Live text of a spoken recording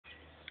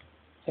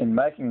In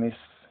making this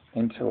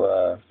into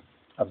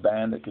a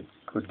band that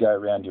could go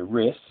around your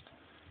wrist,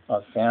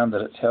 I've found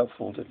that it's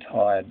helpful to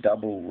tie a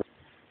double reef.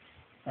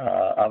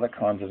 Other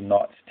kinds of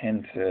knots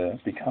tend to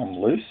become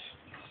loose.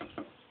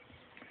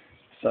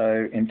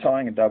 So in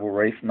tying a double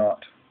reef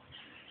knot,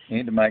 you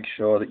need to make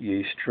sure that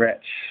you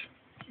stretch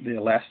the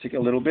elastic a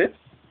little bit.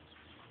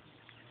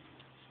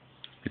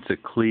 It's a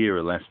clear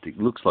elastic.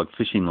 Looks like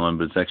fishing line,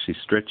 but it's actually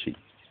stretchy.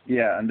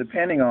 Yeah, and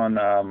depending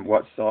on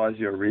what size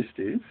your wrist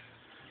is,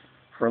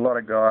 for a lot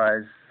of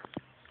guys,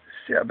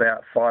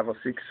 about 5 or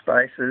 6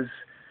 spaces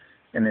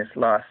in this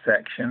last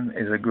section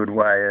is a good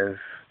way of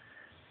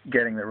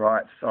getting the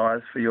right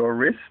size for your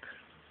wrist.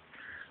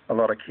 A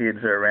lot of kids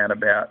are around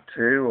about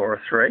 2 or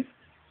 3.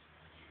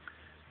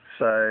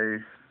 So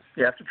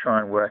you have to try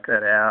and work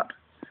that out,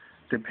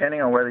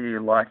 depending on whether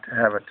you like to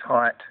have a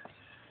tight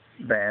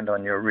band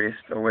on your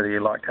wrist or whether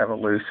you like to have a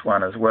loose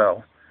one as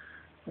well.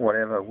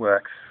 Whatever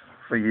works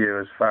for you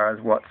as far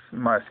as what's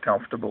most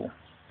comfortable.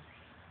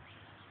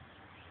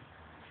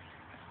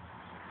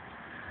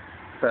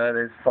 So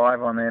there's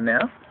 5 on there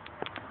now.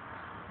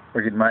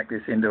 We could make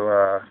this into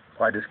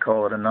I just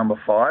call it a number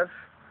 5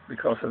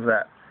 because of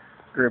that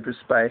group of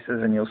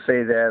spaces, and you'll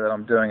see there that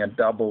I'm doing a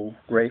double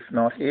reef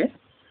knot here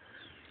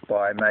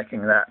by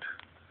making that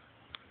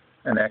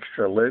an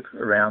extra loop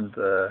around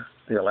the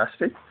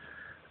elastic.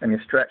 And you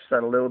stretch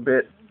that a little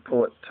bit,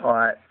 pull it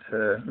tight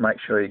to make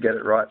sure you get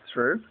it right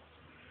through.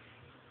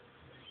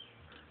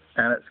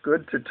 And it's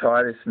good to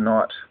tie this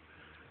knot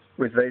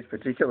with these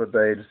particular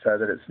beads so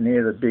that it's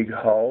near the big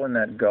hole in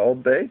that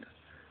gold bead,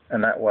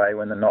 and that way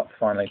when the knot's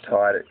finally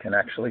tied it can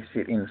actually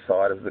sit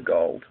inside of the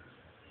gold.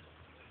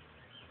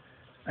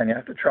 And you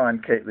have to try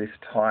and keep this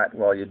tight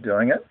while you're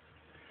doing it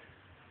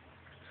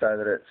so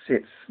that it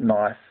sits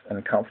nice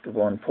and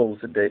comfortable and pulls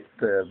the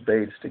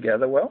beads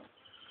together well.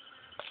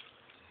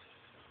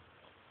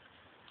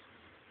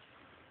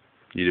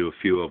 You do a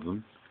few of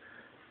them?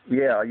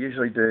 Yeah, I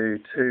usually do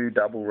 2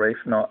 double reef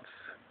knots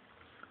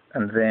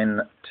and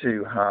then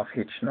 2 half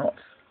hitch knots,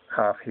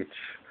 half hitch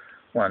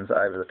ones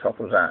over the top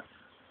of that.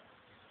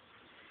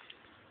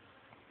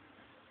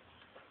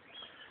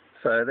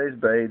 So these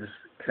beads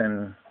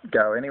can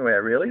go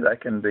anywhere really. They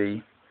can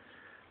be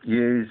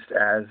used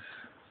as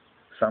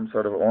some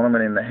sort of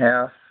ornament in the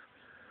house,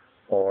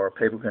 or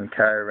people can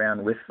carry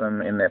around with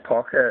them in their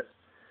pocket,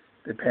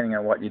 depending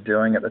on what you're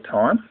doing at the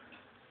time.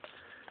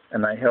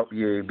 And they help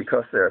you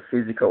because they're a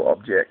physical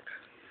object.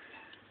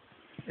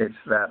 It's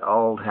that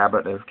old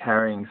habit of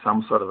carrying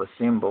some sort of a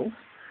symbol,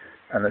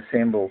 and the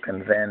symbol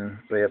can then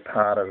be a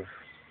part of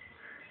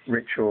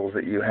rituals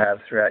that you have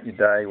throughout your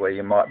day where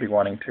you might be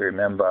wanting to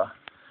remember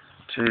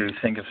to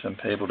think of some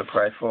people to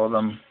pray for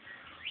them,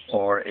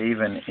 or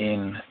even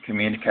in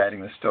communicating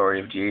the story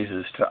of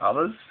Jesus to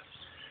others.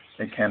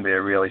 It can be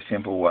a really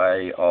simple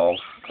way of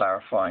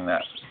clarifying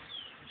that.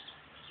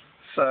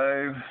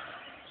 So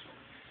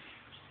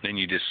then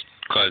you just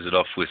close it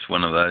off with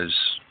one of those,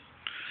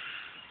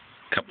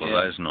 couple of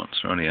those knots,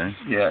 rightio?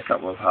 Yeah, a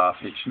couple of half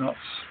hitch knots.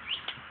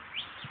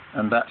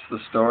 And that's the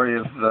story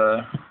of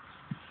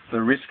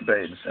the wrist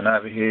beads. And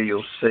over here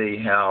you'll see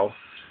how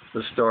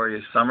the story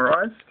is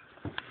summarized.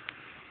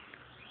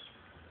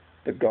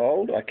 The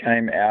gold, I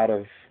came out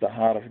of the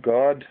heart of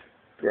God.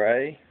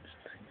 Grey,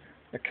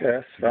 the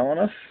curse fell on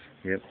us.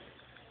 Yep.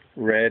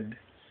 Red,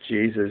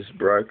 Jesus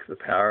broke the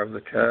power of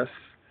the curse.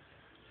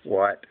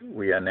 White,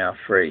 we are now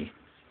free,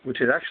 which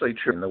is actually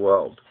true in the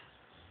world.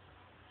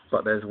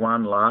 But there's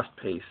one last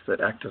piece that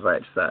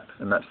activates that,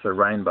 and that's the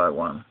rainbow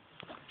one.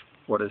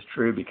 What is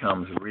true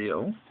becomes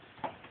real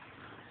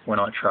when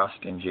I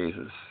trust in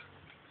Jesus.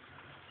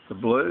 The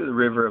blue, the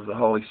river of the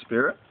Holy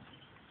Spirit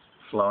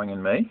flowing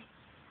in me.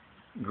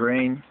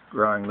 Green,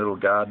 growing little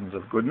gardens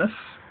of goodness.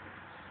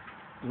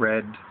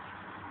 Red,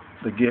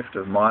 the gift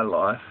of my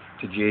life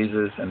to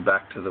Jesus and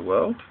back to the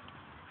world.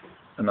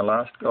 And the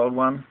last gold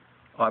one,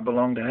 I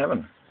belong to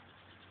heaven.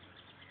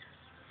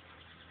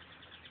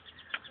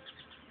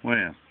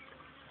 Wow.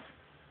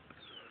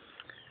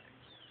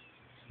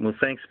 Well,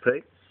 thanks,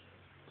 Pete.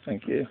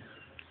 Thank you.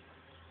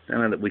 I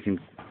don't know that we can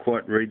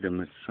quite read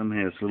them.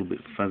 Somehow it's a little bit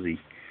fuzzy.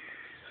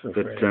 So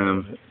but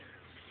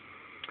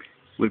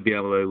we'd be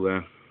able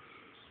to...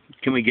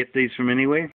 can we get these from anywhere?